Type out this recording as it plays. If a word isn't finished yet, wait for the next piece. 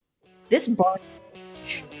This Barney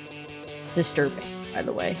image, disturbing, by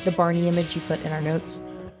the way. The Barney image you put in our notes.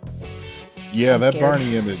 Yeah, I'm that scared.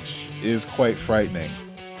 Barney image is quite frightening.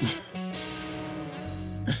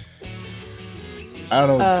 I don't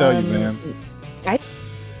know what to tell you, man. I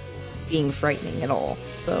being frightening at all.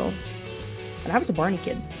 So, and I was a Barney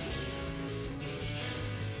kid.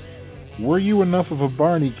 Were you enough of a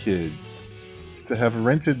Barney kid to have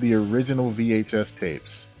rented the original VHS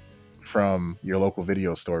tapes from your local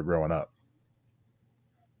video store growing up?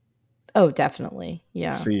 Oh, definitely.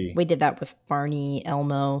 Yeah. See, we did that with Barney,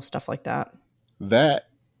 Elmo, stuff like that. that,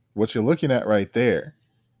 what you're looking at right there,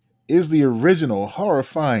 is the original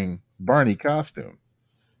horrifying Barney costume.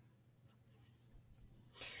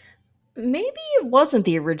 Maybe it wasn't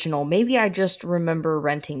the original. Maybe I just remember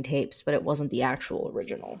renting tapes, but it wasn't the actual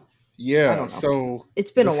original. I Yeah, don't know. so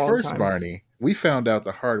It's been the a long first time. Barney, we found out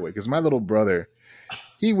the hard way because my little brother,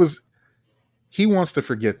 he wants to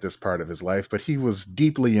forget this part of his life, but he was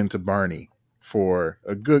deeply into Barney for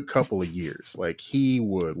a good couple of years. Like he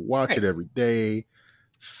would watch it every day,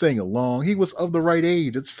 sing along. He was of the right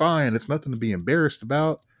age. It's fine. It's nothing to be embarrassed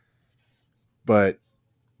about. But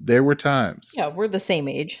there were times. Yeah, we're the same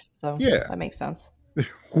age, so Yeah. that makes sense.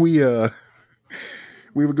 We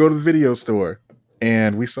would go to the video store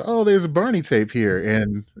and we saw, oh, there's a Barney tape here.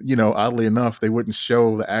 And, oddly enough, they wouldn't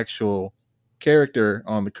show the actual character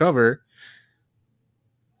on the cover,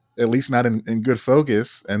 at least not in good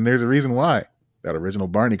focus. And there's a reason why. That original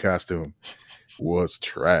Barney costume was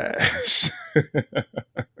trash.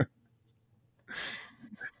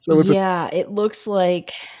 So it looks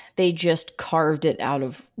like they just carved it out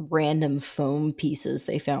of random foam pieces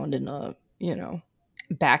they found in a,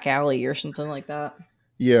 back alley or something like that.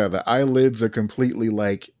 Yeah, the eyelids are completely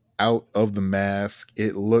like out of the mask.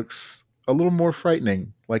 It looks a little more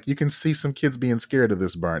frightening. Like you can see some kids being scared of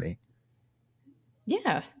this Barney.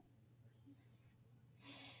 Yeah.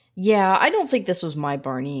 Yeah, I don't think this was my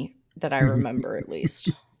Barney that I remember, at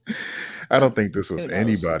least. I don't think this was Who knows?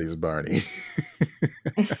 anybody's Barney.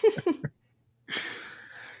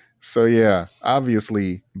 So yeah,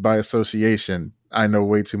 obviously by association, I know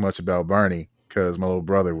way too much about Barney because my little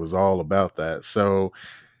brother was all about that. So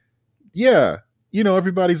yeah,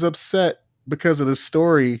 everybody's upset because of this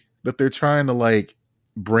story that they're trying to like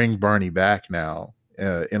bring Barney back now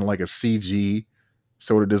in like a CG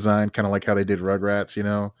sort of design, kind of like how they did Rugrats,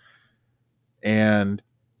 and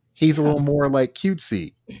he's a little more like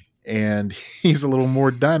cutesy and he's a little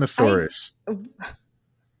more dinosaurish.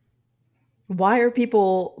 Why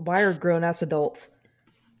are grown-ass adults,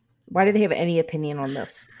 why do they have any opinion on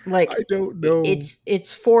this? Like, I don't know.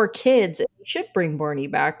 It's for kids. You should bring Barney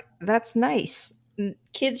back. That's nice.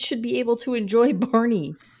 Kids should be able to enjoy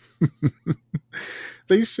Barney.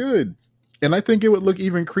 They should. And I think it would look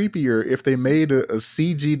even creepier if they made a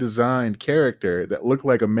CG designed character that looked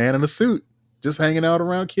like a man in a suit just hanging out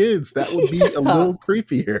around kids. That would be a little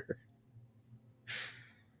creepier.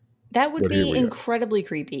 That would be incredibly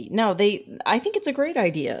creepy. No, I think it's a great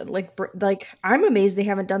idea. Like I'm amazed they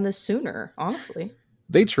haven't done this sooner, honestly.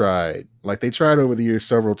 They tried. Like they tried over the years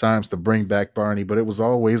several times to bring back Barney, but it was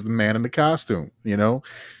always the man in the costume,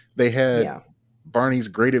 They had Barney's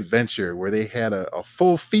Great Adventure where they had a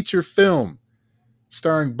full feature film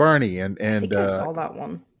starring Barney and I think I saw that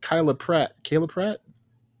one. Kayla Pratt.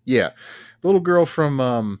 Yeah. The little girl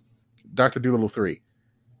from Dr. Dolittle 3.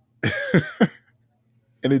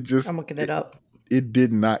 And it just... I'm looking it up. It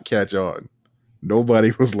did not catch on.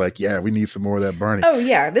 Nobody was like, yeah, we need some more of that Barney. Oh,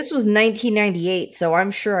 yeah. This was 1998, so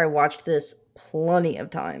I'm sure I watched this plenty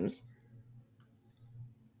of times.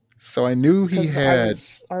 So I knew he had...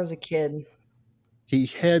 I was a kid. He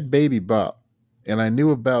had Baby Bop. And I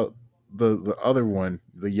knew about the other one,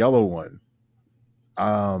 the yellow one.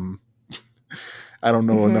 I don't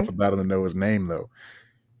know enough about him to know his name, though.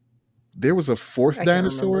 There was a fourth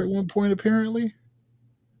dinosaur at one point, apparently.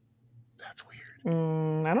 That's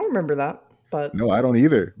weird. I don't remember that. But no, I don't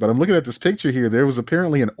either. But I'm looking at this picture here. There was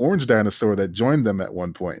apparently an orange dinosaur that joined them at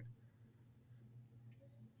one point.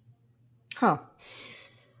 Huh.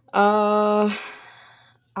 I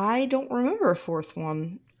don't remember a fourth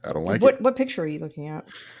one. I don't like it. What picture are you looking at?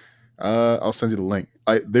 I'll send you the link.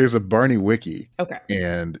 There's a Barney wiki. Okay.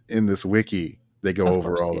 And in this wiki, they go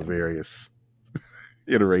over all the various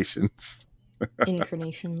iterations.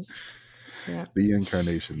 Incarnations. Yeah. The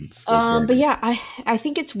incarnations. But yeah, I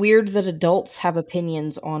think it's weird that adults have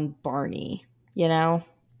opinions on Barney,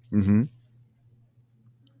 Mm-hmm.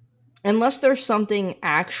 Unless there's something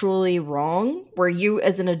actually wrong where you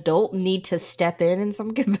as an adult need to step in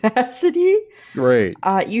some capacity. Right.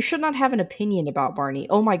 You should not have an opinion about Barney.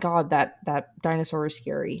 Oh my god, that dinosaur is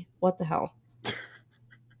scary. What the hell?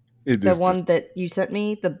 It The is just one that you sent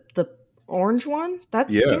me, the orange one?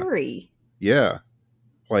 That's yeah, scary. yeah.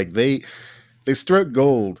 Like they struck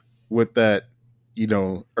gold with that,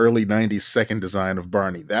 early '90s second design of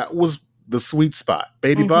Barney. That was the sweet spot.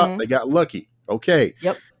 Baby Bop, Mm-hmm. they got lucky. Okay,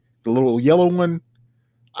 Yep. the little yellow one,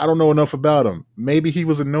 I don't know enough about him. Maybe he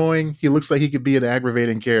was annoying. He looks like he could be an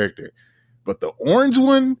aggravating character. But the orange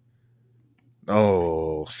one,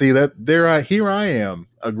 oh, see that there I here I am,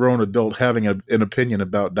 a grown adult having an opinion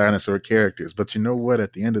about dinosaur characters. But you know what?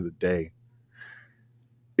 At the end of the day,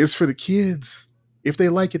 it's for the kids. If they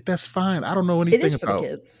like it, that's fine. I don't know It anything is for the about.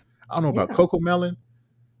 kids. I don't know about Yeah. Coco Melon.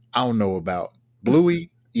 I don't know about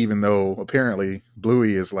Bluey, even though apparently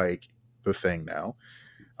Bluey is like the thing now,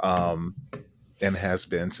 um, and has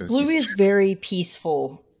been since you. Bluey is very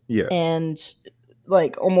peaceful Yes, and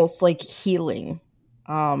like almost like healing.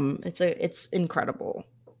 It's incredible.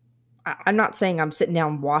 I'm not saying I'm sitting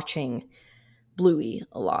down watching Bluey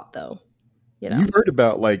a lot though. You know. you've heard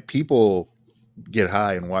about like people get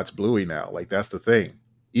high and watch Bluey now. Like that's the thing.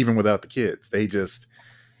 Even without the kids, they just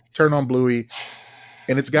turn on Bluey,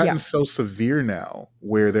 and it's gotten Yeah. so severe now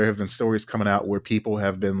where there have been stories coming out where people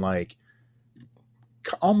have been like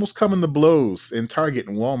almost coming to blows in Target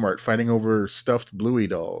and Walmart fighting over stuffed Bluey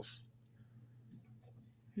dolls.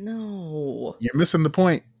 No. You're missing the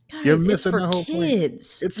point. You're Guys, it's missing for the whole point.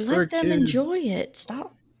 kids. It's for Let them enjoy kids.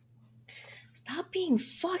 it. Stop being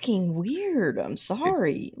fucking weird. I'm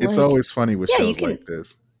sorry. It's Like, always funny with yeah, you shows can. like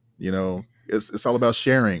this. It's all about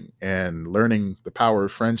sharing and learning the power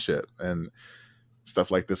of friendship, and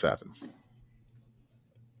stuff like this happens.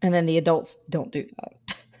 And then the adults don't do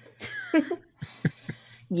that.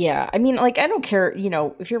 Yeah, I mean, like, I don't care,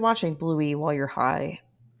 if you're watching Bluey while you're high,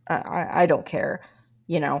 I don't care,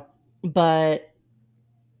 but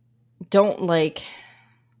don't like,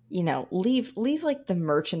 leave like the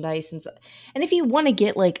merchandise and stuff. And if you want to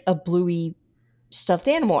get like a Bluey stuffed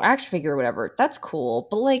animal, action figure, or whatever, that's cool.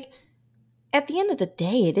 But like, at the end of the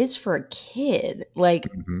day, it is for a kid. Like,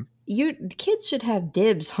 Hmm. kids should have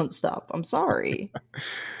dibs on stuff. I'm sorry.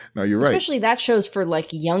 No, you're right. Especially that shows for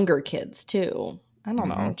like younger kids too. I don't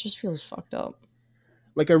know. Hmm. It just feels fucked up.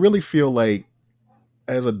 Like I really feel like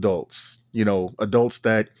as adults, adults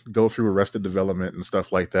that go through arrested development and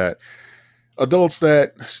stuff like that, adults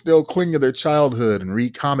that still cling to their childhood and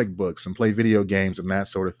read comic books and play video games and that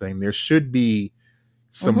sort of thing, there should be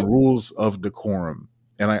some Hmm. rules of decorum.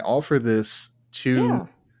 And Yeah. I offer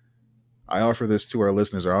this to our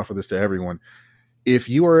listeners, I offer this to everyone. If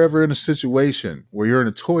you are ever in a situation where you're in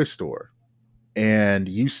a toy store and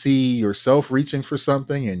you see yourself reaching for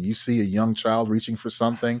something and you see a young child reaching for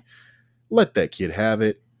something, let that kid have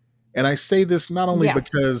it. And I say this not only Yeah.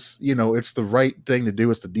 because, it's the right thing to do,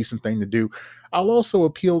 it's the decent thing to do. I'll also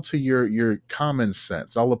appeal to your common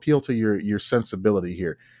sense. I'll appeal to your sensibility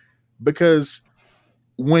here. Because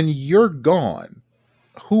when you're gone,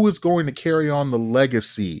 who is going to carry on the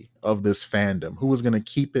legacy of this fandom? Who is going to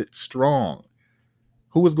keep it strong?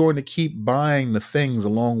 Who is going to keep buying the things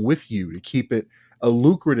along with you to keep it a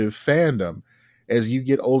lucrative fandom as you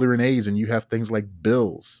get older in age and you have things like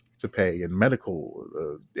bills to pay and medical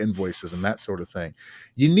invoices and that sort of thing?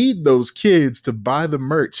 You need those kids to buy the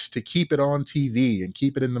merch to keep it on TV and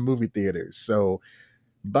keep it in the movie theaters. So,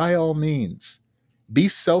 by all means, be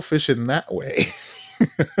selfish in that way.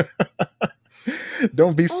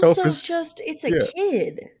 Don't be Also, selfish. just it's a Yeah.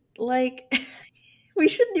 kid. Like, we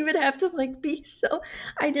shouldn't even have to like be so.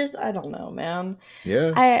 I don't know, man.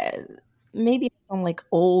 Yeah. I maybe I sound like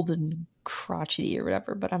old and crotchety or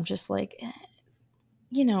whatever, but I'm just like,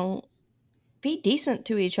 you know, be decent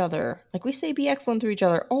to each other. Like we say, be excellent to each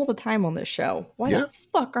other all the time on this show. Why the Yeah.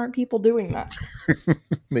 fuck aren't people doing that?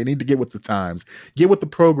 They need to get with the times, get with the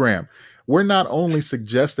program. We're not only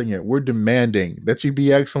suggesting it, we're demanding that you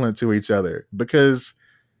be excellent to each other because,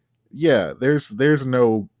 yeah, there's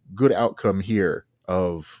no good outcome here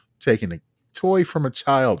of taking a toy from a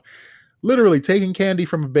child. Literally, taking candy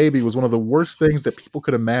from a baby was one of the worst things that people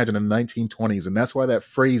could imagine in the 1920s, and that's why that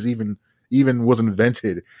phrase even was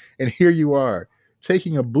invented. And here you are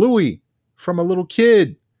taking a Bluey from a little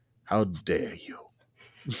kid. How dare you?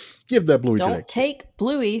 Give that Bluey to Don't that kid. take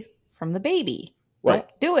Bluey from the baby. Right,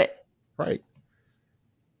 Don't do it. right.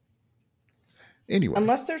 Anyway,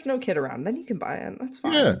 Unless there's no kid around, then you can buy it. That's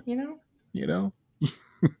yeah, fine, you know? you know.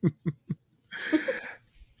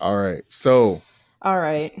 All right, so All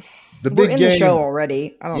right. the We're big in the show game.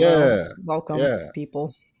 already. I don't know. Yeah, Welcome, yeah.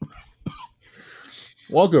 people.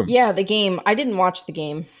 Welcome. Yeah, the game. I didn't watch the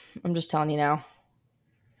game. I'm just telling you now.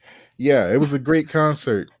 Yeah, it was a great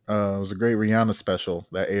concert. It was a great Rihanna special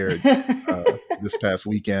that aired this past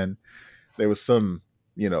weekend. There was some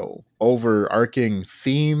overarching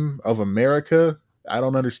theme of America. I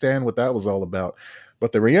don't understand what that was all about.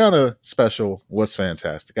 But the Rihanna special was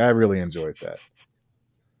fantastic. I really enjoyed that.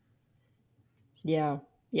 Yeah.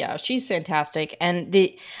 Yeah, she's fantastic. And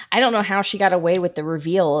I don't know how she got away with the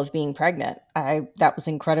reveal of being pregnant. I That was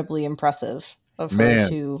incredibly impressive of her Man,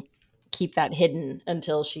 to keep that hidden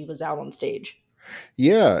until she was out on stage.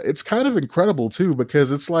 yeah, it's kind of incredible too, because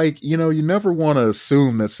it's like, you never want to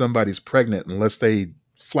assume that somebody's pregnant unless they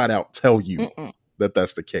flat out tell you Mm-mm. that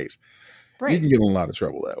that's the case. You Right. can get in a lot of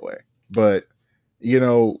trouble that way. But,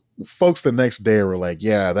 folks the next day were like,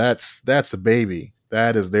 yeah, that's a baby.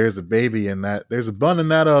 There's a baby in that. There's a bun in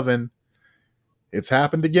that oven. It's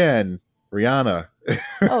happened again. Rihanna.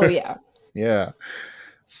 Oh yeah. Yeah.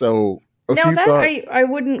 So a Now few that thoughts. I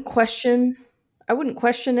wouldn't question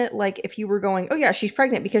it like if you were going, "Oh yeah, she's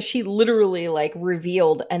pregnant," because she literally like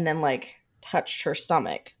revealed and then like touched her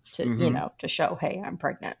stomach to, Hmm. to show, "Hey, I'm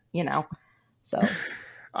pregnant." So,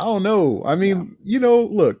 I don't know. I yeah. mean,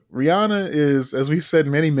 look, Rihanna is, as we've said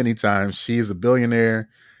many, many times, she is a billionaire.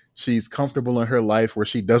 She's comfortable in her life where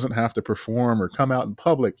she doesn't have to perform or come out in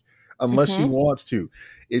public unless she Mhm. wants to.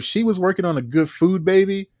 If she was working on a good food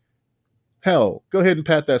baby, hell, go ahead and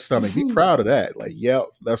pat that stomach. Be proud of that. Like, yep,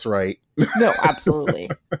 that's right. No, absolutely.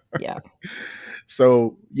 Yeah.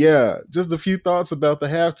 So, yeah, just a few thoughts about the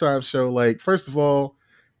halftime show. Like, first of all,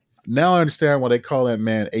 now I understand why they call that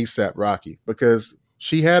man ASAP Rocky, because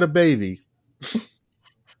she had a baby.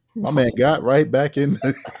 My man No. got right back in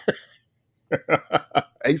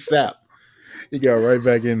ASAP. He got right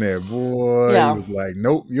back in there. Boy, he Yeah. was like,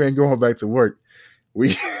 nope, you ain't going back to work.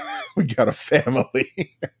 We we got a family.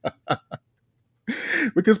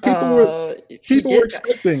 Because She people were did.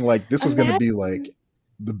 expecting like this was gonna be like Imagine.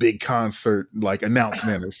 the big concert like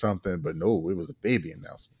announcement or something, but no, it was a baby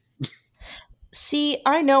announcement. See,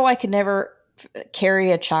 I know I could never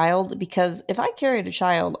carry a child because if I carried a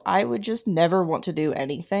child, I would just never want to do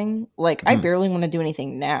anything. Like I Hmm. barely want to do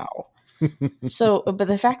anything now. So, but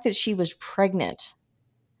the fact that she was pregnant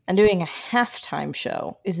and doing a halftime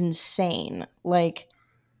show is insane. Like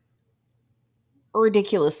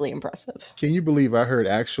ridiculously impressive. Can you believe I heard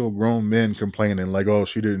actual grown men complaining like, oh,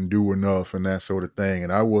 she didn't do enough and that sort of thing,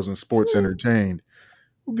 and I wasn't sports Hmm. entertained?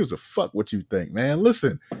 Who gives a fuck what you think, man?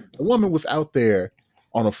 Listen, the woman was out there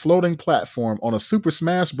on a floating platform on a Super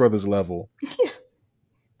Smash Brothers level, Yeah.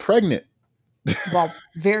 pregnant. Well,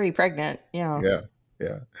 very pregnant. Yeah. Yeah,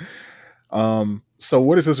 yeah. So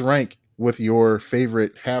what does this rank with your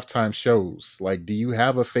favorite halftime shows? Like, do you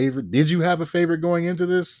have a favorite? Did you have a favorite going into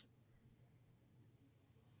this?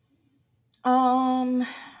 Um,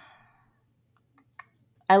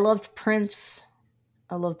 I loved Prince.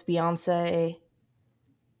 I loved Beyonce.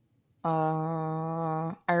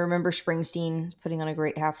 I remember Springsteen putting on a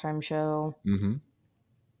great halftime show. Mm-hmm.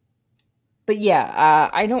 But yeah,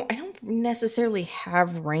 I don't necessarily have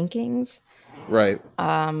rankings. Right.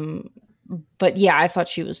 Um, but yeah, I thought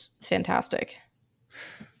she was fantastic.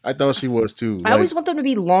 I thought she was too. I always Like, want them to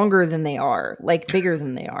be longer than they are, like bigger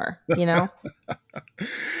than they are.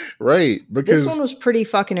 right. This one Because, was pretty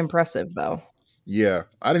fucking impressive though. yeah,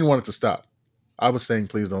 I didn't want it to stop. I was saying,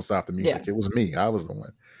 please don't stop the Yeah. music. It was me. I was the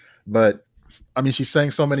one. But, I mean, she sang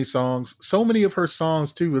so many songs, so many of her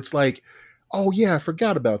songs, too. It's like, oh, yeah, I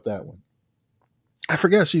forgot about that one. I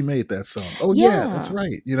forgot she made that song. Oh, yeah, that's Yeah.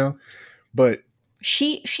 right. But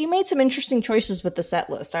She made some interesting choices with the set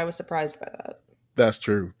list. I was surprised by that. that's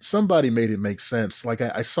true. Somebody made it make sense. Like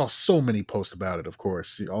I saw so many posts about it, of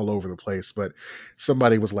course, all over the place. But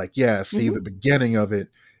somebody was like, "Yeah, see, Hmm. the beginning of it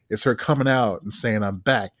is her coming out and saying I'm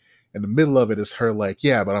back, and the middle of it is her like,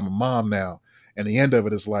 yeah, but I'm a mom now, and the end of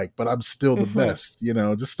it is like, but I'm still the Hmm. best."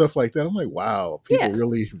 Just stuff like that. I'm like, wow, people Yeah.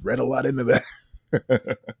 really read a lot into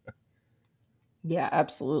that. Yeah,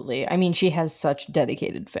 absolutely. I mean, she has such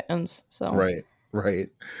dedicated fans. So, Right, right.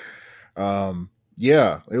 Um,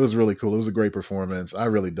 yeah, it was really cool. It was a great performance. I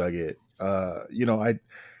really dug it. I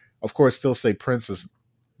of course still say Prince is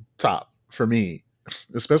top for me,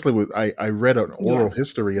 especially with I read an oral yeah.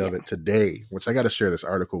 history of Yeah. it today, which I got to share this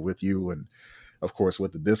article with you and of course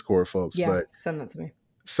with the Discord folks. Yeah. But Send that to me.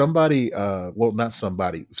 somebody, well, not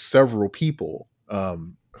somebody, several people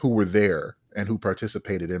who were there and who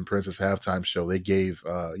participated in Prince's halftime show, they gave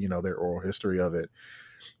their oral history of it.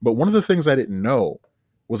 But one of the things I didn't know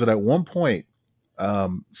was that at one point,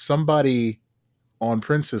 somebody on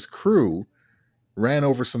Prince's crew ran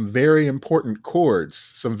over some very important cords,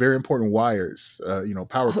 some very important wires,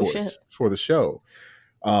 power Oh, shit. cords for the show.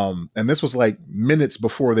 And this was like minutes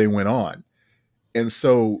before they went on. And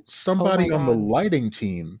so Oh, my somebody on the God. lighting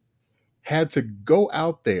team had to go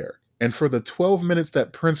out there and for the 12 minutes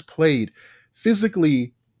that Prince played,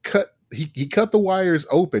 physically cut. He cut the wires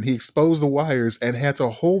open. He exposed the wires and had to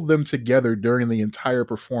hold them together during the entire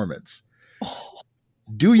performance. Oh,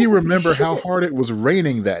 Do you remember shit. how hard it was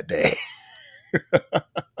raining that day?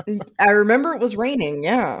 I remember it was raining.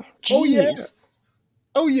 Yeah. Oh yeah. Jeez.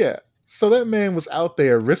 Oh yeah. So that man was out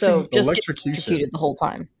there risking So just get electrocution. electrocuted the whole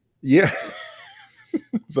time. Yeah.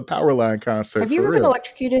 It's a power line concert. Have you for ever real. been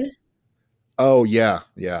electrocuted? Oh yeah.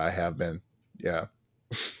 Yeah, I have been. Yeah.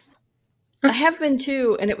 I have been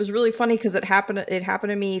too, and it was really funny because it happened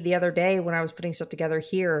to me the other day when I was putting stuff together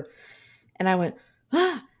here, and I went,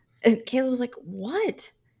 ah, and Kayla was like, what?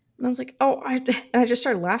 And I was like, and I just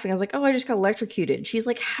started laughing. I was like, oh, I just got electrocuted. And she's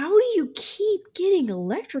like, how do you keep getting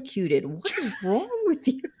electrocuted? What is wrong with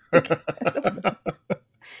you? Like,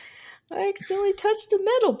 I accidentally touched the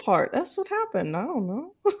metal part. That's what happened. I don't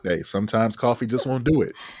know. Hey, sometimes coffee just won't do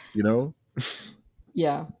it, you know?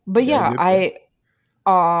 Yeah. But You gotta yeah, get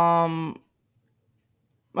that.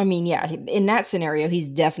 I mean, yeah, in that scenario, he's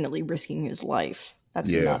definitely risking his life.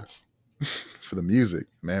 That's Yeah. nuts. For the music,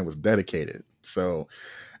 man was dedicated. So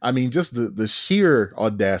I mean, just the sheer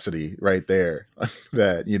audacity right there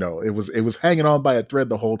that, it was hanging on by a thread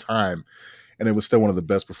the whole time, and it was still one of the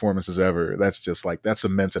best performances ever. That's just like, that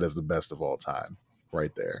cements it as the best of all time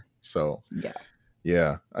right there. So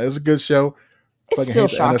yeah, it was a good show. It's Fucking still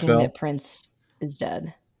hate the shocking NFL. that Prince is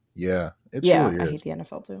dead. Yeah, it Yeah, truly I is. hate the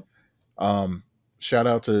NFL too. Shout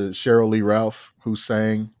out to Cheryl Lee Ralph, who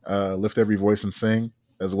sang Lift Every Voice and Sing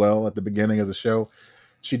as well at the beginning of the show.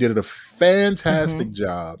 She did a fantastic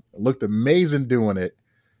job. Looked amazing doing it.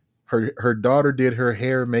 Her daughter did her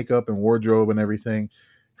hair, makeup, and wardrobe and everything.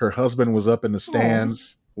 Her husband was up in the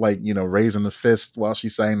stands, raising the fist while she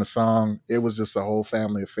sang the song. It was just a whole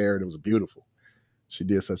family affair, and it was beautiful. She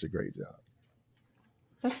did such a great job.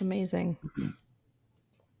 That's amazing.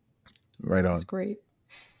 Right on. That's great.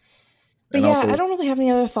 But yeah, I don't really have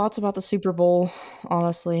any other thoughts about the Super Bowl,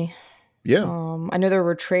 honestly. Yeah. I know there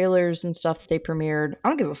were trailers and stuff that they premiered. I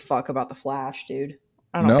don't give a fuck about The Flash, dude.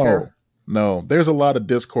 I don't care. No. There's a lot of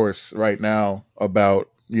discourse right now about,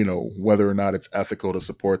 whether or not it's ethical to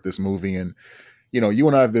support this movie. And, you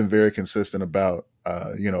and I have been very consistent about,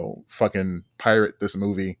 fucking pirate this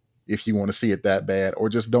movie if you want to see it that bad, or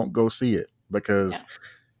just don't go see it, because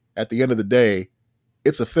at the end of the day,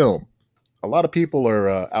 it's a film. A lot of people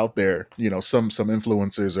are out there, some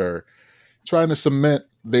influencers are trying to cement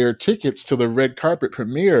their tickets to the red carpet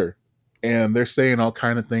premiere, and they're saying all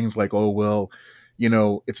kind of things like, oh, well,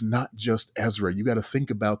 it's not just Ezra. You got to think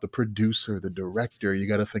about the producer, the director. You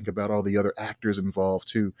got to think about all the other actors involved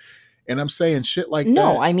too. And I'm saying shit like that.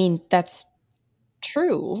 No, I mean, that's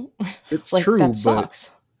true. It's like, true, that sucks.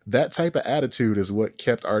 But that type of attitude is what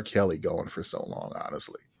kept R. Kelly going for so long,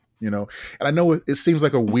 honestly. And I know it seems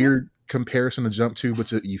like a weird comparison to jump to,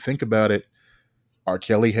 but you think about it, R.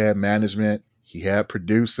 Kelly had management, he had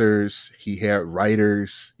producers, he had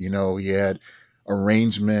writers, he had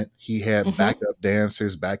arrangement, he had backup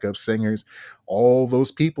dancers, backup singers. All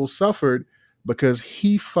those people suffered because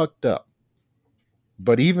he fucked up.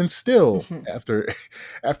 But even still,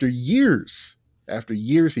 after years,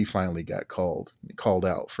 he finally got called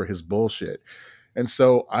out for his bullshit. And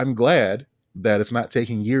so I'm glad that it's not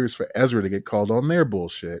taking years for Ezra to get called on their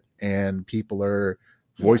bullshit, and people are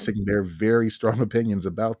voicing their very strong opinions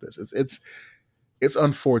about this. It's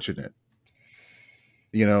unfortunate,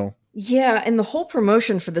 Yeah, and the whole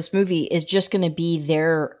promotion for this movie is just going to be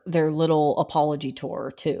their little apology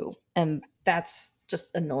tour too, and that's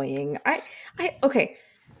just annoying. Okay,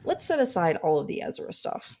 let's set aside all of the Ezra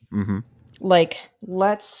stuff. Like,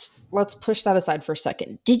 let's push that aside for a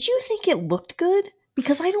second. Did you think it looked good?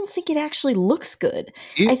 Because I don't think it actually looks good.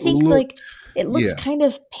 I think it looks kind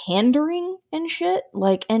of pandering and shit.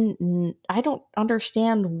 Like, and I don't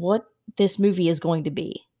understand what this movie is going to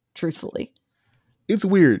be, truthfully. It's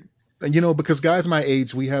weird, because guys my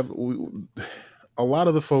age, a lot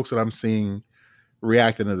of the folks that I'm seeing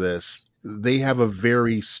reacting to this, they have a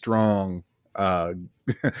very strong,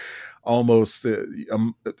 almost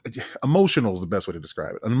emotional is the best way to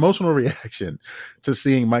describe it. An emotional reaction to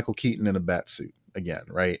seeing Michael Keaton in a bat suit again,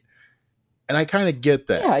 right? And I kind of get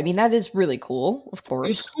that. Yeah, I mean, that is really cool, of course.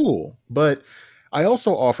 It's cool, but I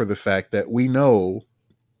also offer the fact that we know,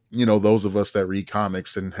 those of us that read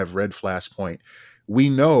comics and have read Flashpoint, we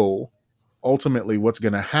know ultimately what's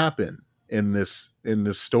going to happen in this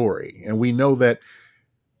story. And we know that,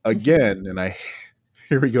 again, and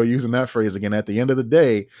here we go using that phrase again, at the end of the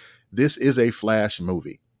day, this is a Flash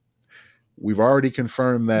movie. We've already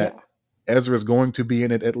confirmed that Ezra is going to be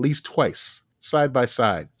in it at least twice, side by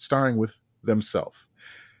side, starring with themselves.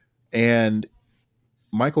 And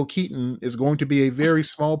Michael Keaton is going to be a very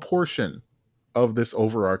small portion of this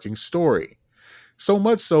overarching story. So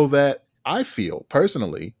much so that I feel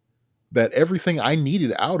personally that everything I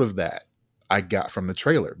needed out of that I got from the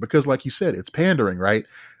trailer. Because, like you said, it's pandering, right?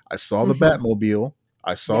 I saw the Mm-hmm. Batmobile,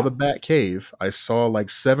 I saw Yeah. the Bat Cave, I saw like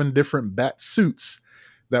 7 different Bat suits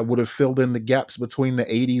that would have filled in the gaps between the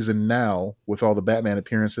 80s and now with all the Batman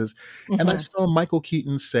appearances. And I Mm-hmm. saw Michael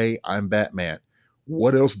Keaton say, I'm Batman.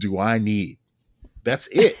 What else do I need? That's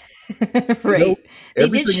it. You know, Right. They did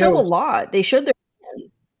everything show a else. lot. They showed their.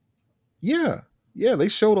 Yeah. Yeah, they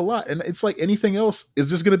showed a lot. And it's like anything else is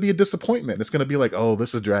just going to be a disappointment. It's going to be like, oh,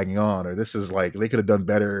 this is dragging on, or this is like, they could have done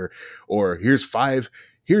better, or here's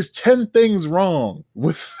 10 things wrong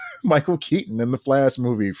with Michael Keaton in the Flash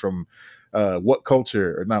movie from What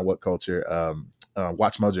Culture, or not What Culture,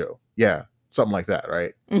 Watch Mojo. Yeah, something like that,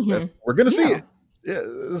 right? Mm-hmm. We're going to see Yeah. it. Yeah,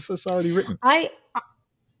 it's already written.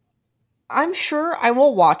 I'm sure I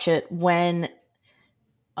will watch it when,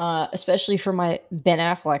 especially for my Ben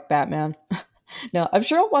Affleck Batman. No, I'm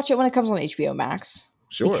sure I'll watch it when it comes on HBO Max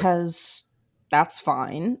Sure. because that's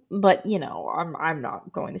fine. But I'm not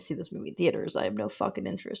going to see this movie in theaters. I have no fucking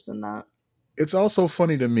interest in that. It's also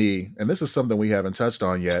funny to me, and this is something we haven't touched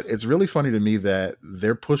on yet. It's really funny to me that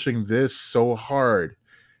they're pushing this so hard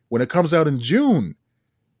when it comes out in June.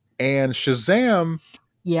 And Shazam,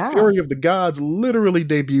 Yeah. Fury of the Gods, literally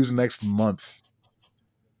debuts next month.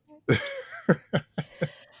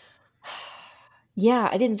 Yeah,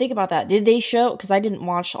 I didn't think about that. Did they show? Because I didn't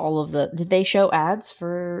watch all of the. Did they show ads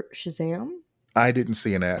for Shazam? I didn't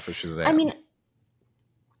see an ad for I Shazam. mean,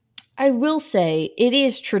 I will say it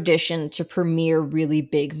is tradition to premiere really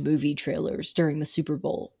big movie trailers during the Super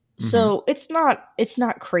Bowl. Mm-hmm. So it's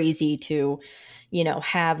not crazy to,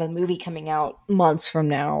 have a movie coming out months from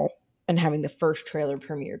now and having the first trailer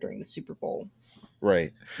premiere during the Super Bowl.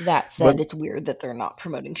 Right. That But said, it's weird that they're not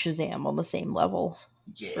promoting Shazam on the same level,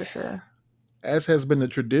 yeah, for sure. as has been the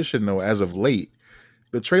tradition though, as of late,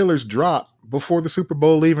 the trailers drop before the Super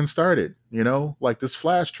Bowl even started. Like this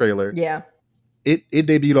Flash trailer, Yeah. it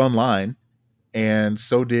debuted online, and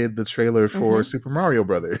so did the trailer for Mm-hmm. Super Mario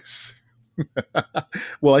Brothers.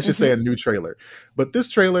 Well, I should say a Mm-hmm. new trailer. But this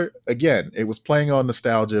trailer, again, it was playing on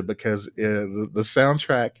nostalgia because the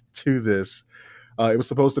soundtrack to this, it was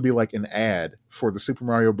supposed to be like an ad for the Super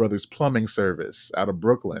Mario Brothers plumbing service out of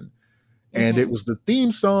Brooklyn. And it Mm-hmm. was the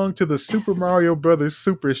theme song to the Super Mario Brothers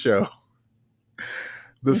Super Show.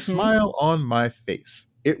 The Mm-hmm. smile on my face.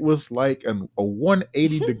 It was like a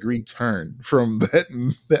 180-degree turn from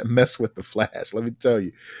that mess with the Flash. Let me tell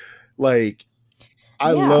you. Like,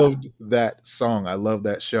 I Yeah. loved that song. I love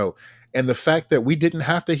that show. And the fact that we didn't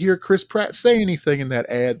have to hear Chris Pratt say anything in that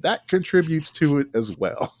ad, that contributes to it as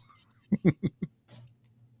well.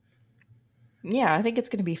 Yeah, I think it's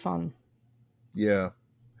going to be fun. Yeah.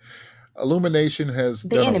 Illumination has The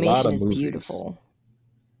done a lot animation of is movies. beautiful.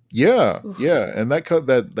 Yeah, Oof. yeah. And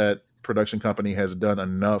that production company has done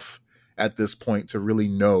enough at this point to really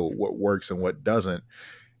know what works and what doesn't.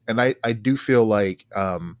 And I do feel like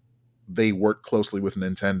they work closely with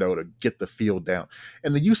Nintendo to get the feel down.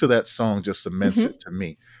 And the use of that song just cements Mm-hmm. it to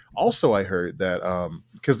me. Also, I heard that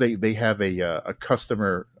because they have a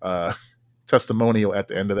customer testimonial at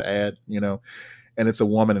the end of the ad, and it's a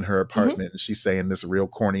woman in her Mm-hmm. apartment, and she's saying this real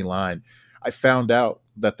corny line. I found out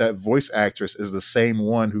that voice actress is the same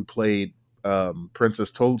one who played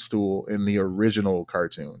Princess Toadstool in the original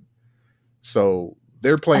cartoon. So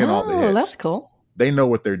they're playing all the Oh, that's hits. cool. They know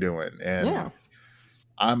what they're doing, and Yeah.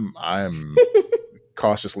 I'm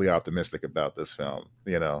cautiously optimistic about this film.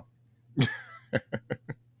 Yeah,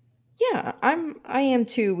 I am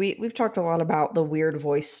too. We've talked a lot about the weird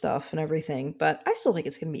voice stuff and everything, but I still think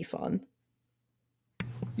it's going to be fun.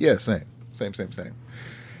 Yeah, same.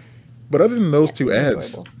 But other than Yeah, those it's going two to be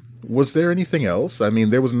ads, enjoyable. was there anything else? I mean,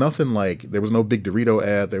 there was nothing like there was no big Dorito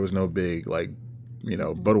ad, there was no big like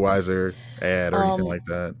Mm-mm. Budweiser ad or anything Um like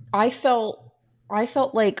that. I felt I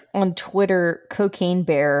felt like on Twitter Cocaine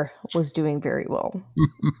Bear was doing very well.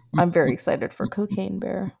 I'm very excited for Cocaine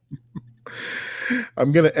Bear.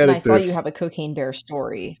 I'm gonna And I edit saw you this. have a Cocaine Bear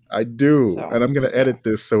story. I do, and So, I'm gonna yeah. edit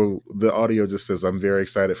this so the audio just says I'm very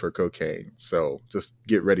excited for cocaine. So just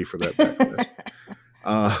get ready for that backlash.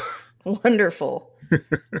 Uh, Wonderful.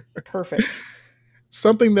 Perfect.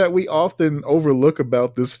 Something that we often overlook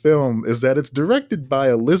about this film is that it's directed by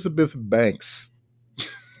Elizabeth Banks.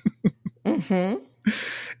 Mhm.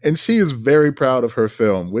 And she is very proud of her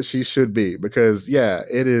film, which she should be, because yeah,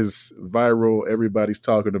 it is viral. Everybody's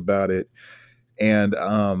talking about it. And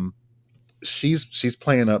she's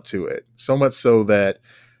playing up to it. So much so that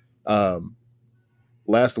um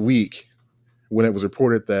last week, when it was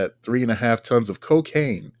reported that 3.5 tons of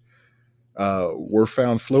cocaine were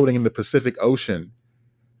found floating in the Pacific Ocean.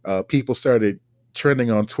 People started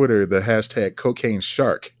trending on Twitter the hashtag cocaine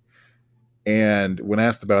shark. And when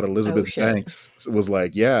asked about Oh Elizabeth shit. Banks, was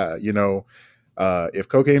like, yeah, if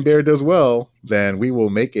Cocaine Bear does well, then we will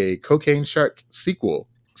make a Cocaine Shark sequel.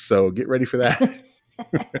 So get ready for that.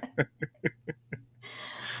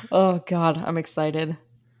 Oh god, I'm excited.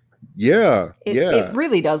 Yeah, It yeah.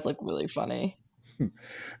 really does look really funny.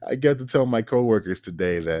 I got to tell my coworkers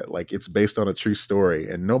today that like it's based on a true story,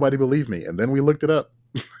 and nobody believed me. And then we looked it up.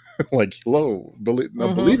 Like, hello,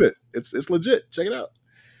 Mm-hmm. believe it. It's legit. Check it out.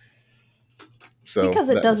 So Because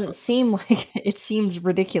it that was doesn't fun. seem like it seems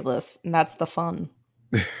ridiculous, and that's the fun.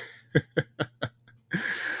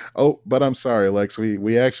 Oh, but I'm sorry, Lex.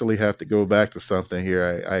 We actually have to go back to something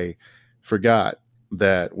here. I forgot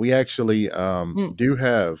that we actually Mm, do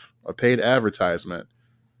have a paid advertisement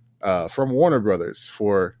from Warner Brothers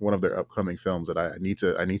for one of their upcoming films that I need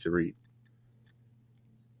to read.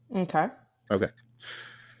 okay. Okay,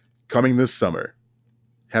 coming this summer.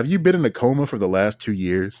 Have you been in a coma for the last 2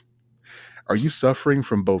 years? Are you suffering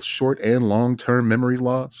from both short and long term memory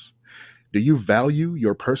loss? Do you value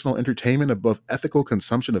your personal entertainment above ethical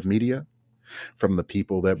consumption of media? From the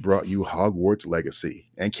people that brought you Hogwarts Legacy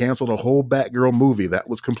and canceled a whole Batgirl movie that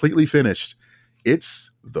was completely finished,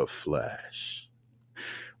 it's The Flash.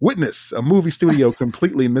 Witness a movie studio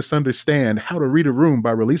completely misunderstand how to read a room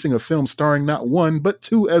by releasing a film starring not one, but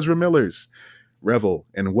two Ezra Millers. Revel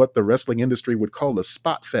in what the wrestling industry would call a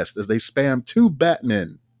spot fest as they spam two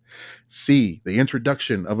Batmen. See the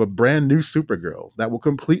introduction of a brand new Supergirl that will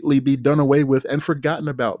completely be done away with and forgotten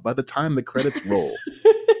about by the time the credits roll.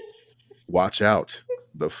 Watch out.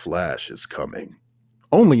 The Flash is coming.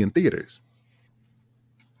 Only in theaters.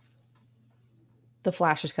 The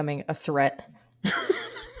Flash is coming. A threat.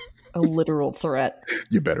 A literal threat.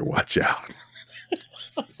 You better watch out.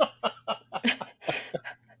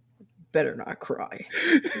 Better not cry.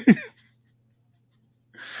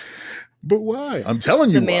 But why? I'm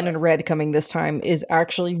telling you The man why. in red coming this time is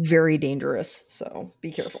actually very dangerous, so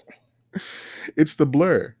be careful. It's the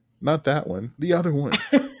Blur. Not that one. The other one.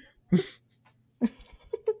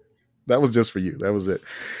 That was just for you. That was it.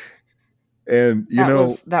 And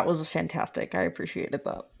That was fantastic. I appreciated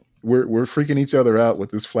that. we're freaking each other out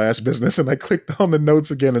with this Flash business, and I clicked on the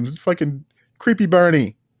notes again, and fucking creepy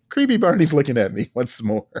Barney. Creepy Barney's looking at me once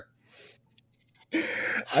more.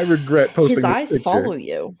 I regret His posting this eyes follow picture.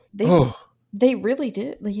 you. Oh, They really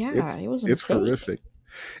did. Yeah, it was a it's mistake. horrific.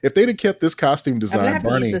 If they'd have kept this costume I'm gonna design, have to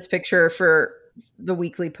use Barney, this picture for the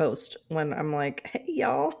weekly post when I'm like, "Hey,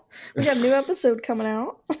 y'all, we got a new episode coming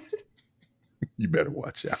out." you better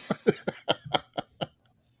watch out.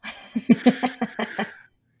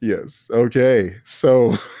 Yes. Okay.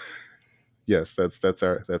 So yes, that's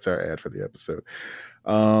our ad for the episode.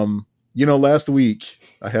 Last week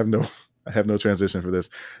I have no transition for this.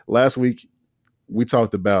 Last week we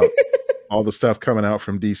talked about all the stuff coming out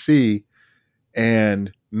from DC,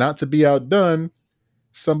 and not to be outdone,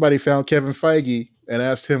 somebody found Kevin Feige and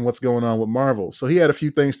asked him what's going on with Marvel. So he had a few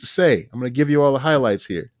things to say. I'm going to give you all the highlights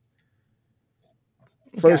here.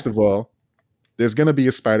 First Okay. of all, there's going to be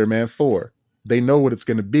a Spider-Man 4. They know what it's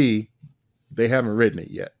going to be. They haven't written it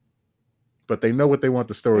yet, but they know what they want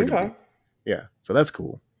the story to be. Okay. Yeah, so that's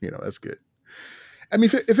cool. That's good. I mean,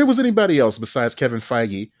 if it was anybody else besides Kevin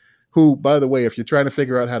Feige, who, by the way, if you're trying to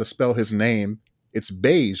figure out how to spell his name, it's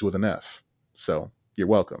beige with an F. So you're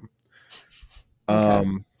welcome. Okay.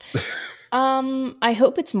 Um, I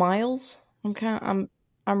hope it's Miles. I'm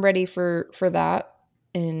ready for that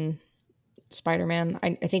in Spider-Man.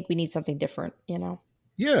 I think we need something different, you know.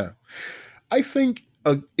 yeah, I think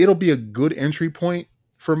it'll be a good entry point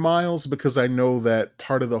for Miles because I know that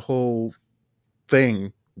part of the whole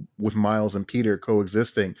thing with Miles and Peter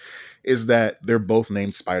coexisting is that they're both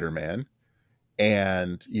named Spider-Man,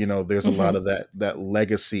 and there's a lot Mm-hmm. of that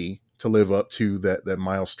legacy to live up to that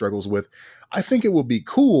Miles struggles with. I think it would be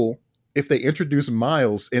cool if they introduce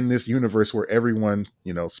Miles in this universe where everyone,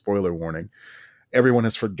 spoiler warning, everyone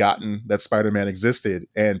has forgotten that Spider-Man existed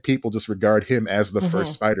and people just regard him as the first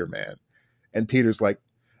Mm-hmm. Spider-Man. And Peter's like,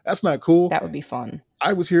 that's not cool. That would be fun.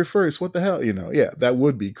 I was here first. What the hell? Yeah, that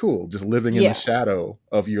would be cool. Just living in the Yeah. shadow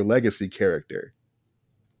of your legacy character.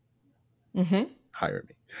 Mm-hmm. Hire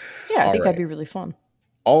me. Yeah, I All think that'd right. be really fun.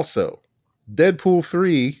 Also, Deadpool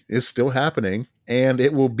 3 is still happening, and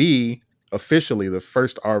it will be officially the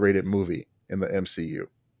first R-rated movie in the MCU.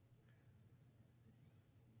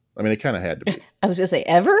 I mean, it kind of had to be. I was gonna say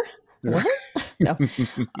ever? What? No.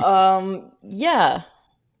 Yeah.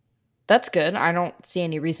 That's good. I don't see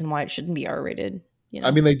any reason why it shouldn't be R-rated. you I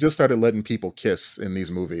know. mean, they just started letting people kiss in these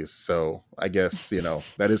movies, so I guess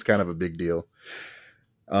that is kind of a big deal.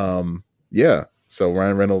 Yeah. So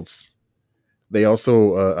Ryan Reynolds. They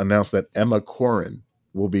also announced that Emma Corrin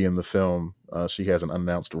will be in the film. She has an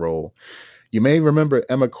unannounced role. You may remember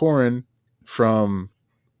Emma Corrin from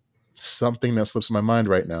something that slips my mind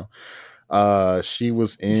right now. She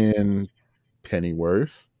was in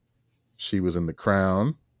Pennyworth. She was in The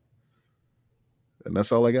Crown, and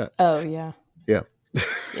that's all I got. Oh yeah. Yeah.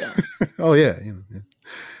 Yeah. Oh yeah.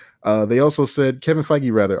 They also said Kevin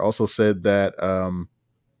Feige rather also said that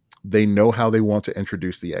they know how they want to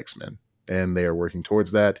introduce the X-Men, and they are working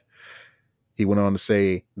towards that. He went on to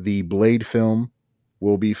say the Blade film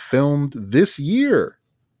will be filmed this year.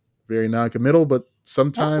 Very non-committal, but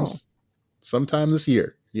Oh. sometime this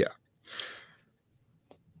year. Yeah.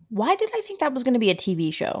 Why did I think that was going to be a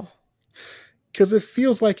TV show? Because it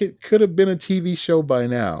feels like it could have been a TV show by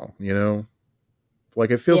now,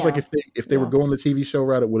 Like it feels like Yeah. if they were Yeah. going the TV show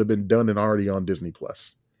route, it would have been done and already on Disney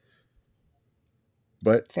Plus.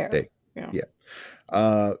 But Fair. hey, Yeah. yeah.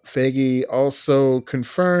 Feige also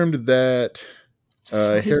confirmed that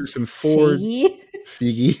Harrison Ford,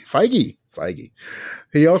 Feige? Feige.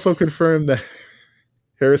 He also confirmed that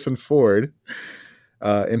Harrison Ford,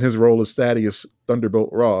 in his role as Thaddeus Thunderbolt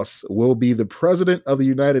Ross, will be the president of the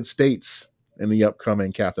United States in the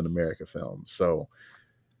upcoming Captain America film. So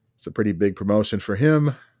it's a pretty big promotion for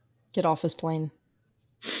him. Get off his plane.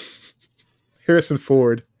 Harrison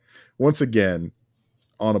Ford, once again,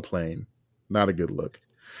 on a plane. Not a good look.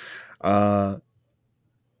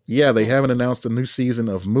 Yeah, they haven't announced a new season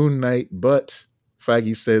of Moon Knight, but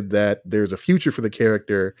Feige said that there's a future for the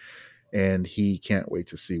character and he can't wait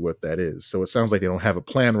to see what that is. So it sounds like they don't have a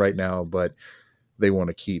plan right now, but they want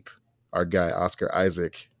to keep our guy Oscar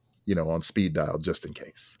Isaac, on speed dial just in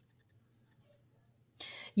case.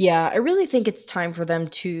 Yeah, I really think it's time for them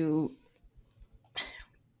to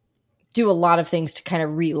do a lot of things to kind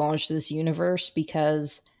of relaunch this universe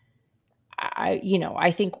because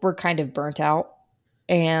I think we're kind of burnt out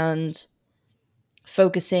and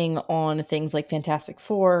focusing on things like Fantastic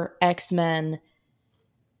Four, X-Men,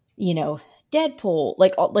 Deadpool,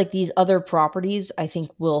 like these other properties, I think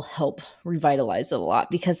will help revitalize it a lot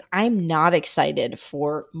because I'm not excited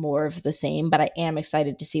for more of the same, but I am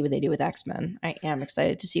excited to see what they do with X-Men. I am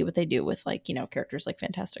excited to see what they do with characters like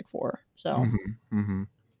Fantastic Four. So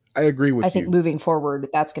I agree I with think you. moving forward,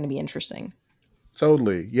 that's going to be interesting.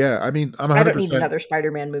 Totally. Yeah. I mean, I'm I don't need 100%. another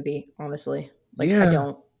Spider-Man movie, honestly. Like I Yeah.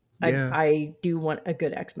 don't. Yeah. I do want a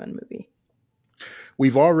good X-Men movie.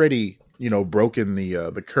 We've already, broken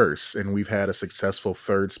the curse, and we've had a successful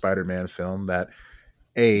third Spider-Man film that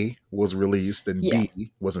A was released and Yeah.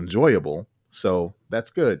 B was enjoyable. So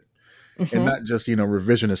that's good. And Mm-hmm. not just,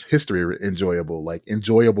 revisionist history enjoyable, like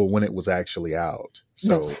enjoyable when it was actually out.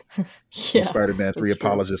 No. So you Yeah, Spider-Man 3 that's true.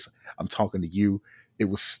 apologists, I'm talking to you. It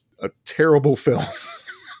was a terrible film.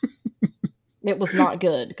 It was not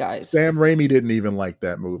good, guys. Sam Raimi didn't even like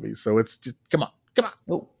that movie. So it's just, come on.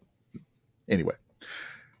 Oh. Anyway.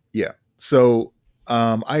 Yeah. So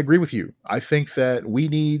I agree with you. I think that we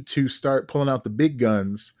need to start pulling out the big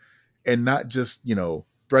guns and not just,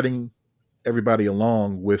 threading everybody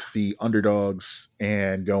along with the underdogs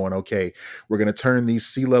and going, okay, we're going to turn these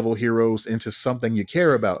C-level heroes into something you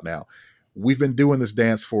care about now. We've been doing this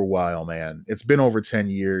dance for a while, man. It's been over 10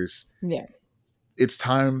 years. Yeah. It's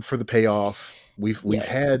time for the payoff. We've Yeah.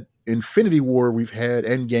 had Infinity War, we've had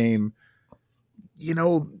Endgame.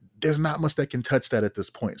 There's not much that can touch that at this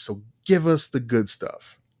point. So give us the good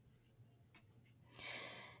stuff.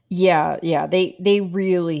 Yeah, yeah. They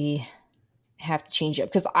really have to change it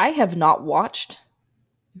because I have not watched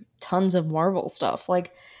tons of Marvel stuff.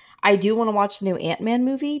 Like I do want to watch the new Ant-Man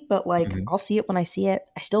movie, but Mhm. I'll see it when I see it.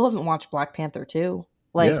 I still haven't watched Black Panther 2.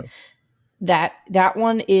 Yeah. Like that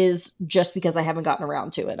one is just because I haven't gotten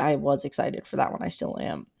around to it. I was excited for that one. I still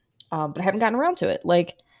am. But I haven't gotten around to it.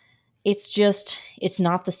 Like it's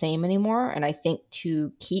not the same anymore. And I think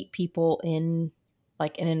to keep people in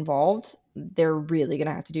and involved, they're really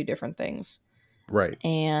gonna have to do different things. Right. Right.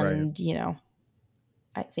 And,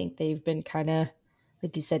 I think they've been kind of,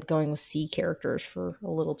 like you said, going with C characters for a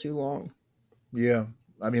little too long. Yeah.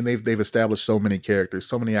 I mean, they've established so many characters,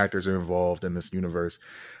 so many actors are involved in this universe.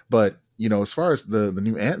 But, as far as the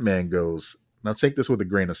new Ant-Man goes, now take this with a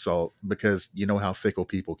grain of salt because you know how fickle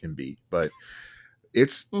people can be. But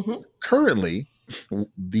it's currently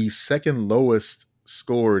the second lowest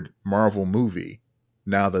scored Marvel movie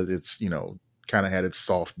now that it's, kind of had its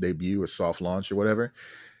soft debut, a soft launch or whatever.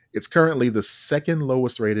 It's currently the second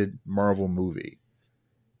lowest rated Marvel movie.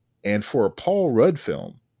 And for a Paul Rudd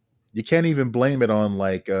film, you can't even blame it on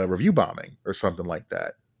like review bombing or something like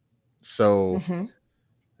that. So Hmm.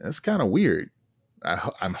 that's kind of weird.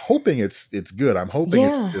 I'm hoping it's good. I'm hoping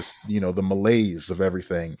it's Yeah. just the malaise of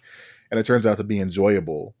everything, and it turns out to be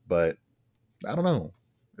enjoyable. But I don't know.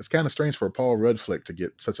 It's kind of strange for a Paul Rudd flick to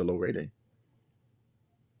get such a low rating.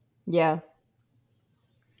 Yeah.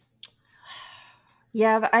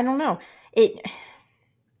 Yeah, I don't know. It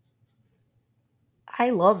I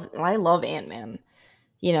love Ant-Man.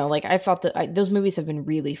 Like I thought that those movies have been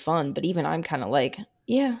really fun, but even I'm kind of like,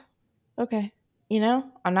 yeah, okay.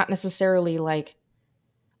 I'm not necessarily like,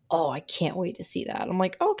 oh, I can't wait to see that. I'm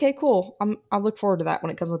like, okay, cool. I'll look forward to that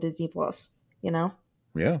when it comes with Disney Plus, you know?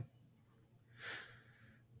 Yeah.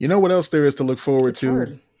 You know what else there is to look forward It's to?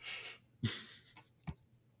 hard.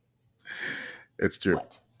 It's true.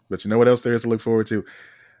 What? But you know what else there is to look forward to?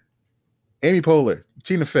 Amy Poehler,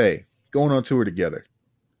 Tina Fey going on tour together.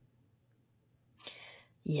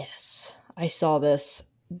 Yes. I saw this.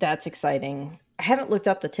 That's exciting. I haven't looked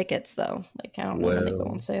up the tickets though. Like I don't know when they go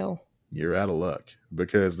on Well, sale. you're out of luck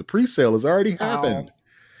because the pre-sale has already Oh. happened.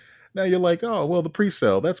 Now you're like, oh, well, the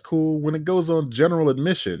pre-sale, that's cool. When it goes on general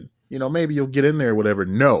admission, maybe you'll get in there or whatever.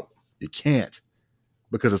 No, you can't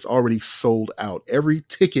because it's already sold out. Every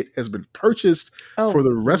ticket has been purchased for Oh,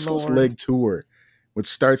 the Restless Lord. Leg Tour, which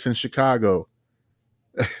starts in Chicago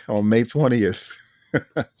on May 20th.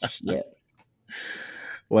 Shit.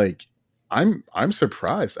 Like, I'm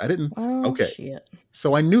surprised. I didn't. Oh, Okay, shit.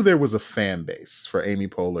 so I knew there was a fan base for Amy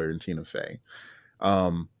Poehler and Tina Fey.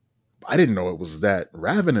 Um, I didn't know it was that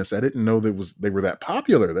ravenous. I didn't know they were that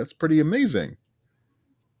popular. That's pretty amazing.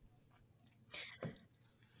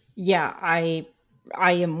 Yeah, I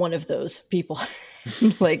am one of those people.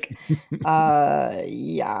 Like,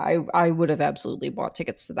 yeah, I would have absolutely bought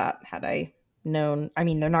tickets to that had I known. I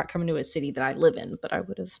mean, they're not coming to a city that I live in, but I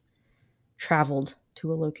would have traveled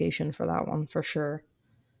to a location for that one for sure.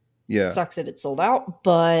 It Yeah. sucks that it's sold out,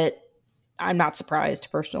 but I'm not surprised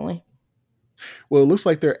personally. Well, it looks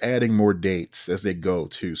like they're adding more dates as they go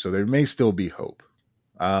too, so there may still be hope.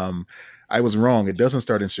 Um, I was wrong. It doesn't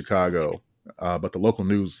start in Chicago, but the local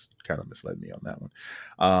news kind of misled me on that one.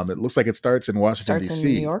 It looks like it starts in Washington Starts in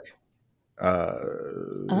New D.C. York. Uh,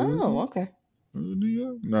 Oh, okay. New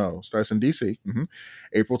York? No, starts in DC.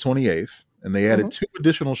 April 28th. And they added Hmm. 2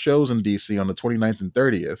 additional shows in DC on the 29th and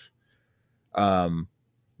 30th. Um,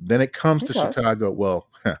 then it comes to Okay. Chicago. Well,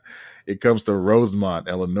 it comes to Rosemont,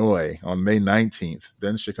 Illinois on May 19th.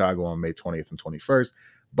 Then Chicago on May 20th and 21st.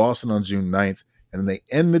 Boston on June 9th. And then they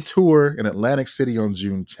end the tour in Atlantic City on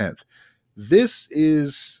June 10th. This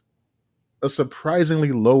is a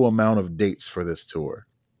surprisingly low amount of dates for this tour.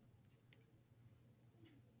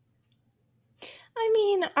 I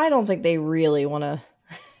mean, I don't think they really want to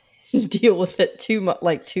deal with it too much,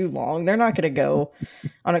 like too long. They're not going to go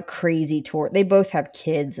on a crazy tour. They both have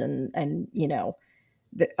kids and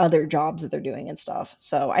the other jobs that they're doing and stuff.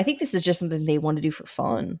 So I think this is just something they want to do for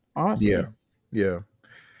fun, Yeah. honestly. Yeah.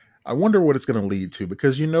 I wonder what it's going to lead to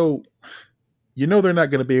because they're not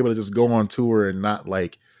going to be able to just go on tour and not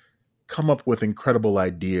like come up with incredible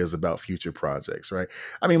ideas about future projects, right?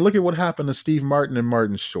 I mean, look at what happened to Steve Martin and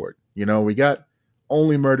Martin Short. We got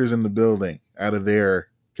Only Murders in the Building out of their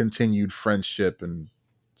continued friendship and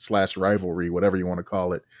slash rivalry, whatever you want to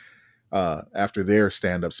call it, after their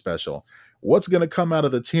stand-up special. What's going to come out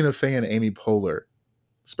of the Tina Fey and Amy Poehler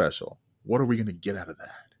special? What are we going to get out of that?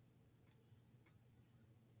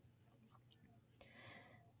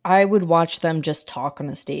 I would watch them just talk on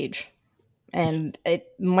a stage. And it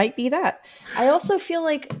might be that. I also feel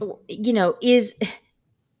like,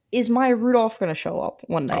 is Maya Rudolph going to show up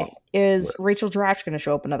one Oh, night? Is well, Rachel Dratch going to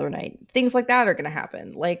show up another night? Things like that are going to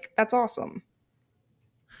happen. Like, that's awesome.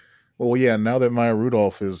 well, yeah. Now that Maya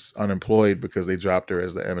Rudolph is unemployed because they dropped her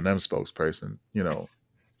as the Eminem spokesperson,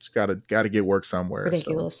 she's got to get work somewhere. So,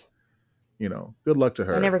 Ridiculous. good luck to I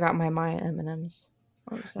her. never got my Maya M&Ms.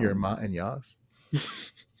 What was Your that? ma and Yas.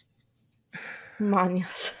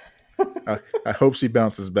 Manyas. I hope she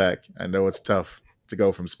bounces back. I know it's tough to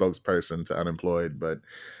go from spokesperson to unemployed, but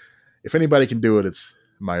if anybody can do it, it's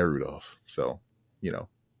Maya Rudolph. So,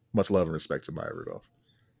 much love and respect to Maya Rudolph.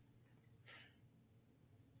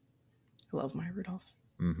 I love Maya Rudolph.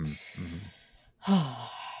 Hmm. Hmm.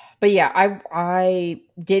 But yeah, I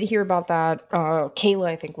did hear about that. Kayla,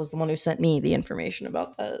 I think, was the one who sent me the information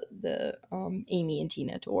about the Amy and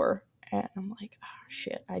Tina tour, and I'm like, oh,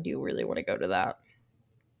 shit, I do really want to go to that.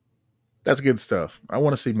 That's good stuff. I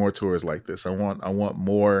want to see more tours like this. I want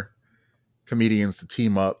more comedians to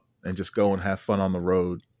team up and just go and have fun on the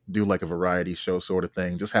road, do like a variety show sort of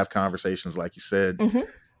thing, just have conversations like you said. Hmm.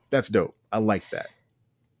 That's dope. I like that.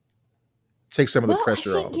 take some of the Well, I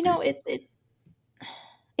pressure off think of people.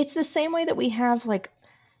 it's the same way that we have like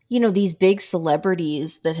these big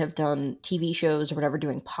celebrities that have done TV shows or whatever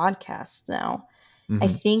doing podcasts now. I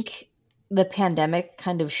Hmm. think the pandemic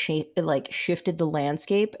kind of shifted the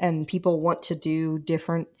landscape and people want to do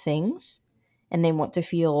different things and they want to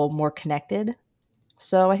feel more connected.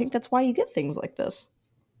 So I think that's why you get things like this.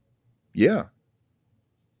 Yeah,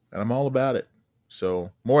 and I'm all about it.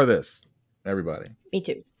 So more of this, everybody. Me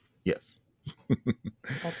too. Yes.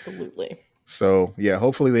 Absolutely. So yeah,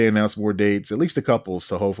 hopefully they announce more dates, at least a couple.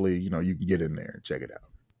 So hopefully you can get in there and check it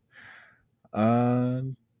out. Uh,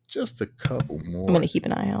 just a couple I'm going more to keep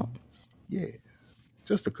an eye things. out. Yeah,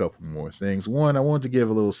 just a couple more things. One, I wanted to give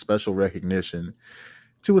a little special recognition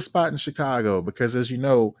to a spot in Chicago because, as you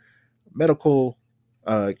know, medical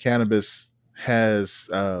cannabis has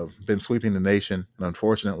been sweeping the nation, and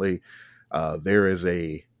unfortunately, there is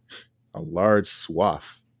a large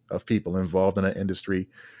swath of people involved in that industry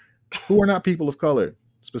who are not people of color,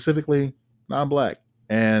 specifically non-black,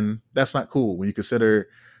 and that's not cool when you consider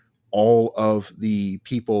all of the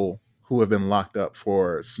people who have been locked up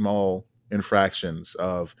for small infractions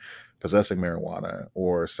of possessing marijuana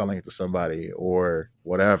or selling it to somebody or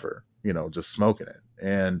whatever, just smoking it.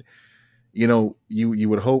 And you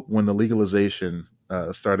would hope when the legalization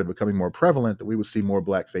started becoming more prevalent that we would see more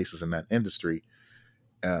black faces in that industry,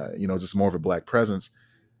 just more of a black presence,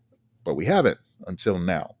 but we haven't until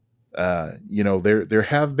now. There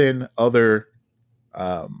have been other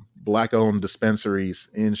black owned dispensaries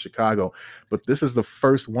in Chicago, but this is the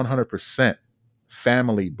first 100%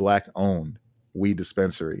 family black owned weed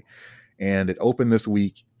dispensary. And it opened this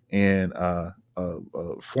week in a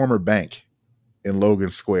former bank in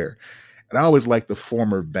Logan Square. And I always like the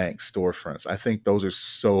former bank storefronts. I think those are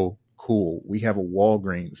so cool. We have a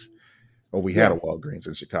Walgreens, or we had Yeah. a Walgreens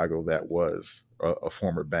in Chicago that was a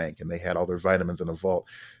former bank, and they had all their vitamins in a vault.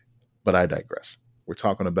 But I digress. We're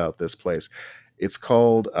talking about this place. It's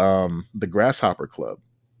called the Grasshopper Club,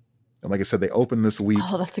 and like I said, they opened this week,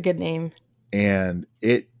 Oh, that's a good name. and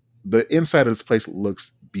the inside of this place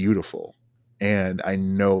looks beautiful. And I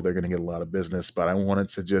know they're going to get a lot of business, but I wanted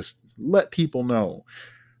to just let people know,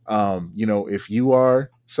 if you are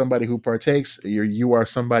somebody who partakes, you are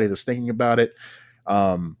somebody that's thinking about it.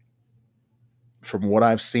 Um, from what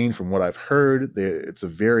I've seen, from what I've heard, it's a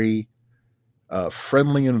very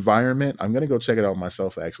friendly environment. I'm going to go check it out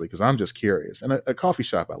myself, actually, because I'm just curious. And a coffee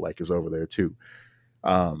shop I like is over there too.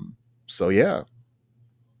 Um, so yeah,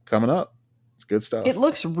 coming up, it's good It stuff.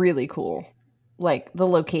 looks really cool. Like the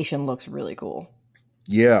location looks really cool.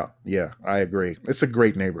 Yeah, I agree. It's a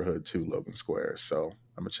great neighborhood too, Logan Square. So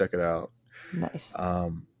I'm gonna check it out. Nice.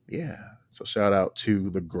 Yeah. So shout out to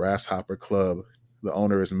the Grasshopper Club. The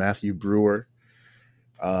owner is Matthew Brewer.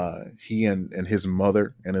 He and his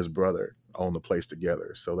mother and his brother own the place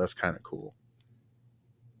together. So that's kind of cool.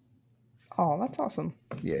 Oh, that's awesome.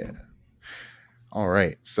 Yeah. All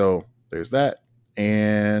right. So there's that.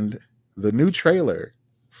 And the new trailer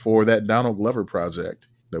for that Donald Glover project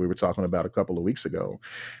that we were talking about a couple of weeks ago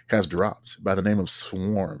has dropped by the name of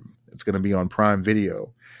Swarm. It's going to be on Prime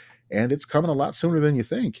Video, and it's coming a lot sooner than you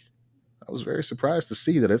think. I was very surprised to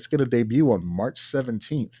see that it's going to debut on March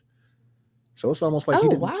 17th. So it's almost like he Oh,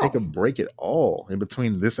 didn't take wow. a break at all in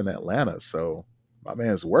between this and Atlanta. So my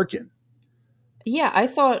man's working. Yeah, I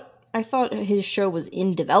thought his show was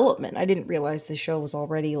in development. I didn't realize the show was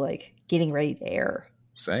already like getting ready to air.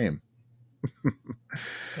 Same.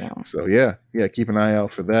 Damn. So yeah, keep an eye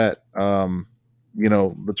out for that.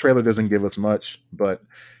 The trailer doesn't give us much, but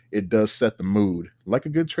it does set the mood like a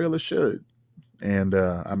good trailer should, and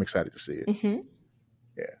I'm excited to see it. Hmm.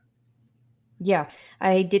 Yeah. Yeah,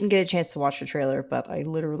 I didn't get a chance to watch the trailer, but I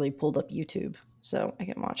literally pulled up YouTube so I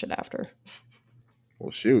can watch it after.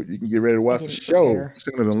 Well, shoot, you can get ready to I watch the didn't show prepare.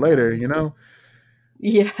 sooner than later. Sorry. You know.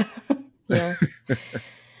 Yeah. Yeah.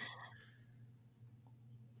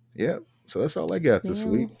 Yeah. So that's all I got this Yeah.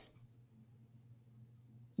 week.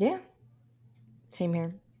 Yeah. Same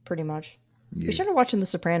here, pretty much. We Yeah. started watching The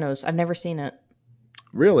Sopranos. I've never seen it.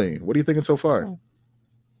 Really, what are you thinking so far? So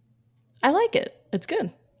I like it. It's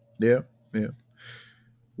good. Yeah. Yeah.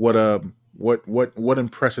 What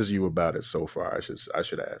impresses you about it so far? I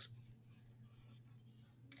should ask.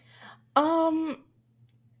 Um,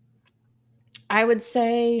 I would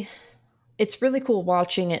say it's really cool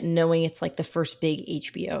watching it and knowing it's like the first big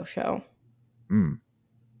HBO show. Mm.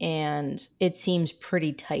 And it seems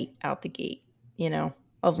pretty tight out the gate,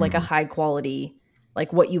 of like a Hmm. high quality,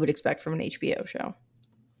 like what you would expect from an HBO show,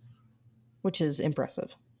 which is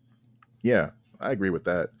impressive. Yeah, I agree with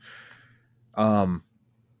that. Um,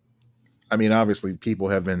 I mean, obviously, people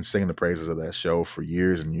have been singing the praises of that show for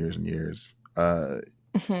years and years and years. Uh,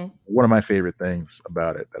 Mhm. one of my favorite things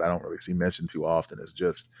about it that I don't really see mentioned too often is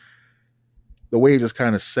just the way it just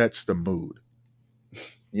kind of sets the mood.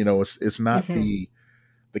 It's not Mhm.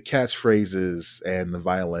 the catchphrases and the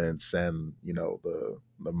violence and the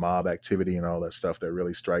mob activity and all that stuff that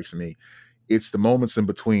really strikes me. It's the moments in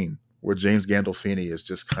between where James Gandolfini is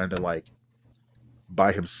just kind of like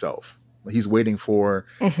by himself. He's waiting for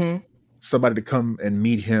Mhm. somebody to come and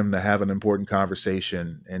meet him to have an important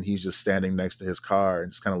conversation, and he's just standing next to his car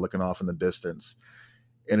and just kind of looking off in the distance.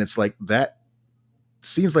 And it's like that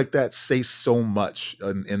scenes like that say so much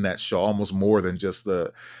in that show, almost more than just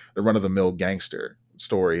the run of the mill gangster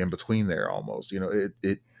story in between there. Almost,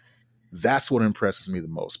 it that's what impresses me the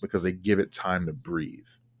most because they give it time to breathe,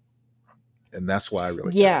 and that's why I really kind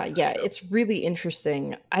of Yeah, like that yeah, show. it's really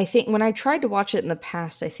interesting. I think when I tried to watch it in the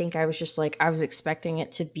past, I think I was just like I was expecting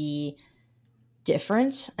it to be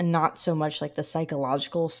different and not so much like the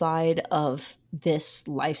psychological side of this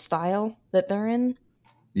lifestyle that they're in.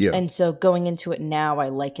 Yeah, And so going into it now, I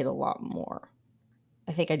like it a lot more.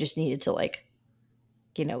 I think I just needed to like,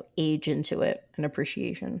 age into it and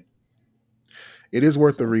appreciation. it is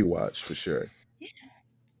worth the So, rewatch for sure.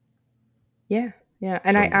 yeah. Yeah.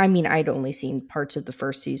 And So I yeah. I mean, I'd only seen parts of the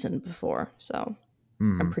first season before, so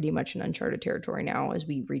I'm Mhm. pretty much in uncharted territory now as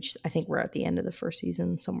we reach I think we're at the end of the first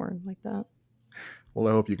season somewhere like that. Well,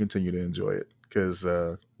 I hope you continue to enjoy it because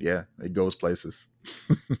yeah, it goes places.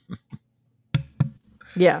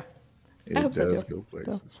 Yeah. I It hope so does too. go So,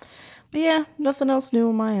 places. but yeah, nothing else new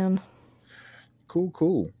on my end. Cool,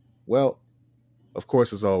 cool. Well, of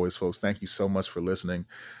course, as always, folks, thank you so much for listening.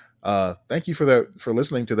 Thank you for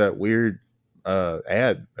listening to that weird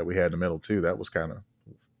ad that we had in the middle too. That was kind of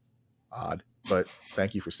odd, but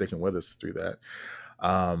thank you for sticking with us through that.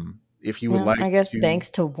 If you would Yeah, like I guess to, thanks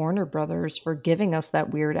to Warner Brothers for giving us that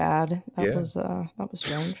weird ad. yeah, That was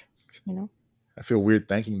strange, you know. I feel weird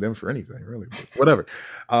thanking them for anything, really, but whatever.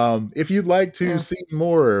 If you'd like to Yeah. see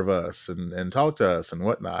more of us and talk to us and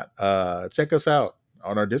whatnot, check us out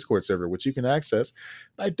on our Discord server, which you can access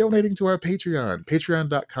by donating to our Patreon,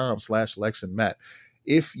 patreon.com/Lex and Matt.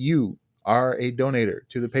 If you are a donator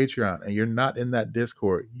to the Patreon and you're not in that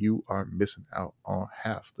Discord, you are missing out on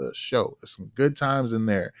half the show. There's some good times in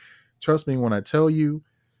there. Trust me when I tell you,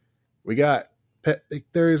 we got Pet Pick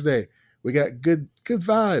Thursday. We got good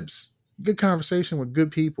vibes, good conversation with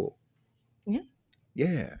good people. Yeah.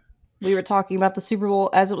 Yeah. We were talking about the Super Bowl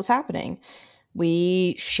as it was happening.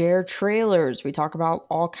 We share trailers. We talk about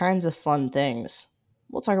all kinds of fun things.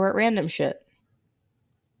 We'll talk about random shit.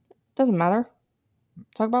 Doesn't matter.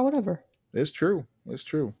 Talk about whatever. It's true. It's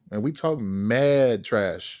true. And we talk mad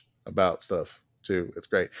trash about stuff too. It's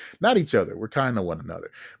great. Not each other. We're kind of one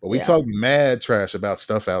another. But we Yeah. talk mad trash about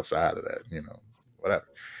stuff outside of that, whatever.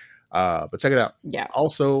 But check it out. Yeah.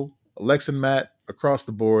 Also, Lex and Matt across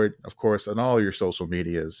the board, of course, on all your social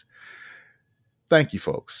medias. Thank you,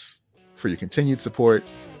 folks, for your continued support.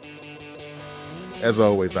 As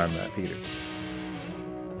always, I'm Matt Peters.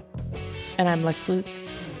 And I'm Lex Lutz.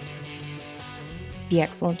 Be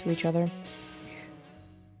excellent to each other.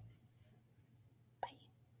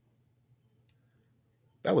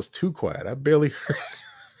 That was too quiet. I barely heard.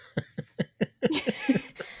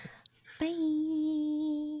 Bye.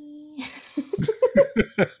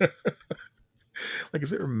 Like, is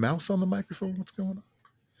there a mouse on the microphone? What's going on?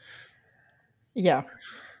 Yeah.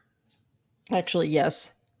 Actually,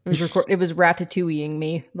 yes. It was ratatouilleing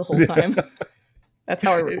me the whole time. That's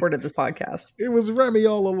how I recorded this podcast. It was Remy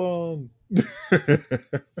all along.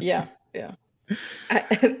 Yeah, yeah.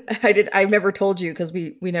 I did. I've never told you because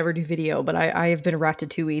we never do video, but I have been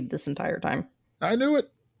ratatouilleed this entire time. I knew it.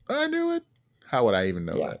 I knew it. How would I even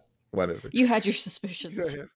know Yeah, that? Whatever. you had your Go suspicions. ahead.